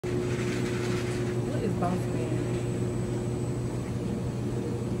boss man.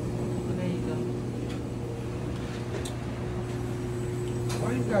 Well, there you go. Why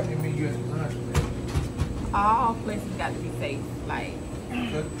you got me meet you at the laundromat? All places got to be safe. Like,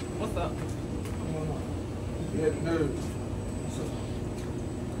 what's up? You had the nerve.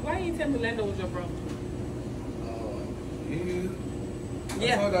 Why you tell me Lando was your brother?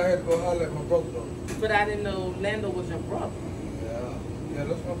 Yeah. I thought I had to go holler at my brother though. But I didn't know Lando was your brother. Yeah. Yeah,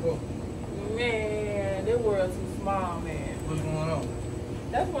 that's my brother. Man, this world's too small, man. What's going on?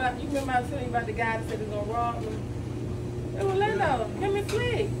 That's why you remember I was telling you about the guy that said he was gonna rob me? It was Lando. Him and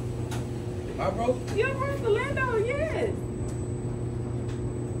Slick. My brother? Your brother, Lando, yes.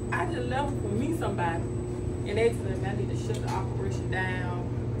 I just left for me somebody. And they told me I need to shut the operation down.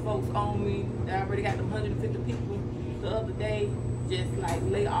 Folks on me. I already got them 150 people the other day. Just like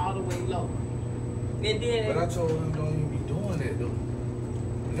lay all the way low. And then. But I told him don't even be doing that though.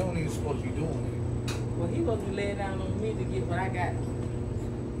 You don't even supposed to be doing it. Well, he supposed to be laying down on me to get what I got.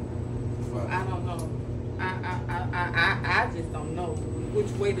 So I don't know. I just don't know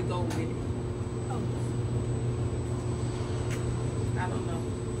which way to go with it. I don't know.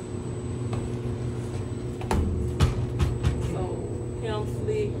 So him,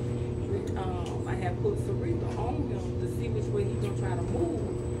 Slick, I have put Sarita on him to see which way he's gonna try to move.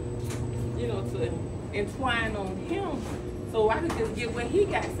 You know, to entwine on him, so I could just get what he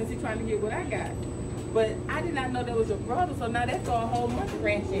got since he's trying to get what I got. But I did not know that was your brother, so now that's a whole monkey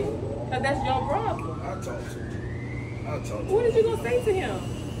ranch in. Cause that's your brother. I'll talk to him. I'll talk to him. What are you gonna say to him?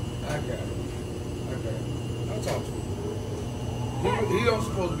 I got it. I'll talk to him. He don't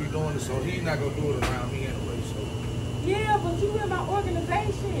supposed to be doing it, so he's not gonna do it around me anyway. So. Yeah, but you in my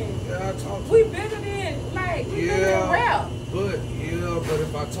organization. Yeah, I talk to We him. bigger than like we bigger than rap. But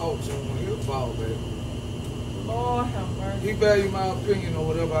if I talk to him, he'll fall back. Lord have mercy. He value my opinion or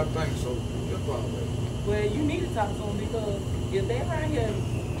whatever I think, so he'll fall back. Well, you need to talk to him because if they around here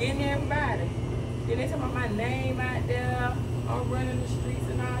getting everybody, then they talking about my name out there, I'm running the streets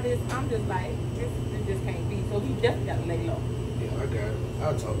and all this. I'm just like, this just can't be. So he definitely got to lay low. Yeah, I got it.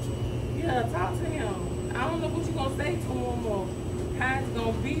 I'll talk to him. Yeah, talk to him. I don't know what you're going to say to him or how it's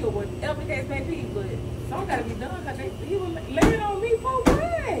going to be or whatever the case may be, but something got to be done because he was laying on me for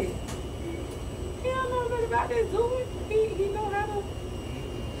what? He don't know nothing about this dude. He know how to.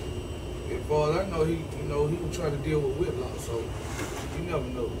 As far as I know, he was trying to deal with Whitlock, so you never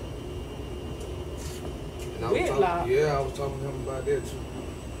know. And Whitlock? I was talking to him about that too.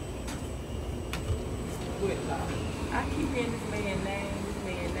 Whitlock. I keep hearing this man's name.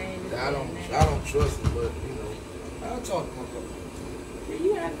 I don't trust him, but I'll talk to my brother. Yeah,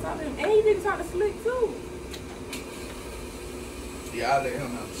 you have to talk to him. And you need to talk to Slick too. Yeah, I'll let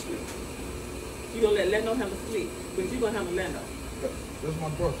him have the Slick. You gonna let Lando handle Slick, but you gonna handle Lando. That's my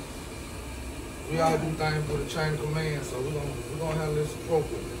brother. We all do things with a chain of command, so we're gonna handle this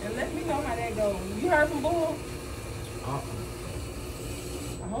appropriately. And let me know how that goes. You heard from Bull? I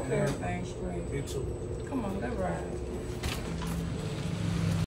hope everything's straight. Me too. Come on, let's ride.